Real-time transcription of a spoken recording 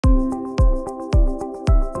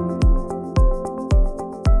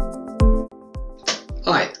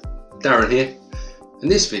Darren here, and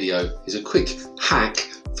this video is a quick hack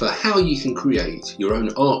for how you can create your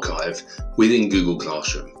own archive within Google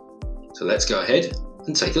Classroom. So let's go ahead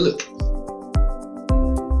and take a look.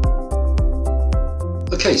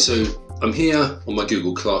 Okay, so I'm here on my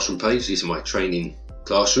Google Classroom page. These are my training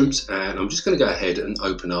classrooms, and I'm just going to go ahead and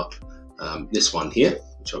open up this one here,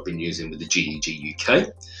 which I've been using with the GEG UK.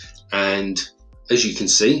 And as you can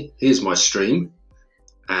see, here's my stream,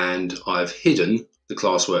 and I've hidden the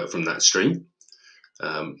classwork from that stream.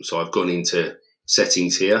 So I've gone into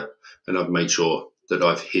settings here and I've made sure that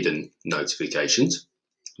I've hidden notifications.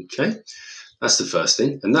 Okay, that's the first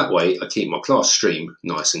thing. And that way I keep my class stream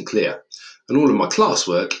nice and clear. And all of my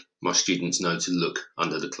classwork, my students know to look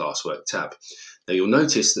under the classwork tab. Now you'll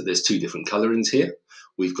notice that there's two different colorings here.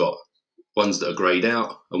 We've got ones that are grayed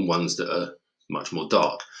out and ones that are much more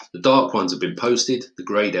dark. The dark ones have been posted, the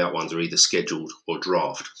grayed out ones are either scheduled or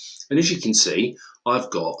draft. And as you can see,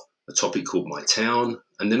 I've got a topic called My Town,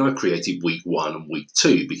 and then I created week 1 and week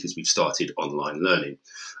 2 because we've started online learning.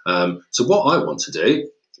 So what I want to do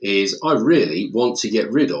is I really want to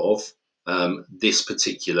get rid of this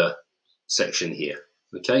particular section here.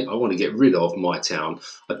 Okay, I want to get rid of My Town.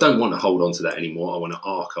 I don't want to hold on to that anymore. I want to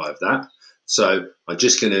archive that. So I'm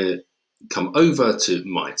just going to come over to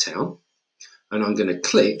My Town and I'm going to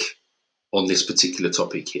click on this particular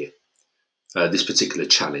topic here. This particular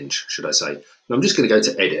challenge, should I say. And I'm just going to go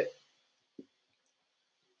to edit.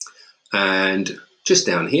 And just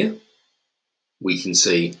down here, we can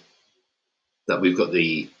see that we've got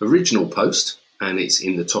the original post and it's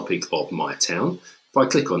in the topic of My Town. If I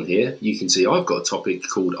click on here, you can see I've got a topic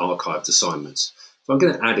called Archived Assignments. So I'm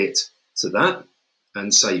going to add it to that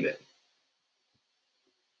and save it.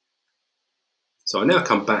 So I now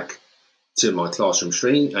come back to my classroom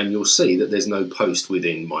stream and you'll see that there's no post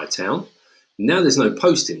within My Town. Now there's no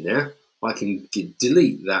post in there, I can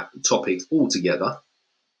delete that topic altogether.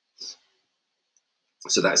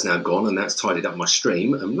 So that's now gone and that's tidied up my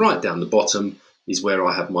stream. And right down the bottom is where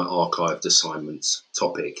I have my archived assignments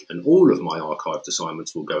topic, and all of my archived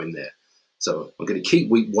assignments will go in there. So I'm going to keep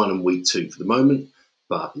week 1 and week 2 for the moment,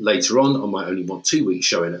 but later on I might only want 2 weeks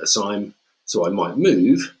showing at a time. So I might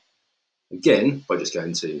move again by just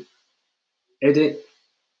going to edit,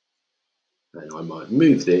 and I might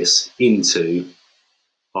move this into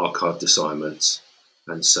archived assignments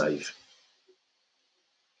and save.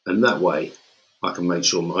 And that way I can make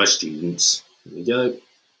sure my students, there we go,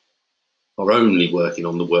 are only working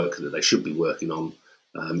on the work that they should be working on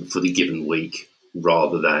for the given week,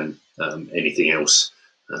 rather than anything else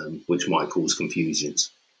which might cause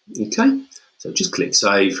confusions. Okay, so just click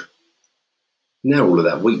save. Now all of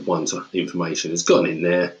that week 1 information has gone in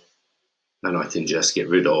there, and I can just get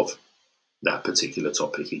rid of that particular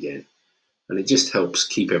topic again. And it just helps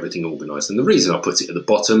keep everything organized. And the reason I put it at the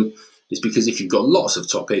bottom is because if you've got lots of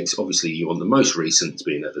topics, obviously you want the most recent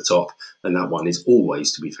being at the top, and that one is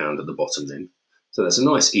always to be found at the bottom then. So that's a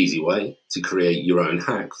nice easy way to create your own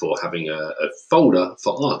hack for having a folder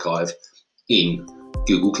for archive in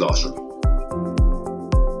Google Classroom.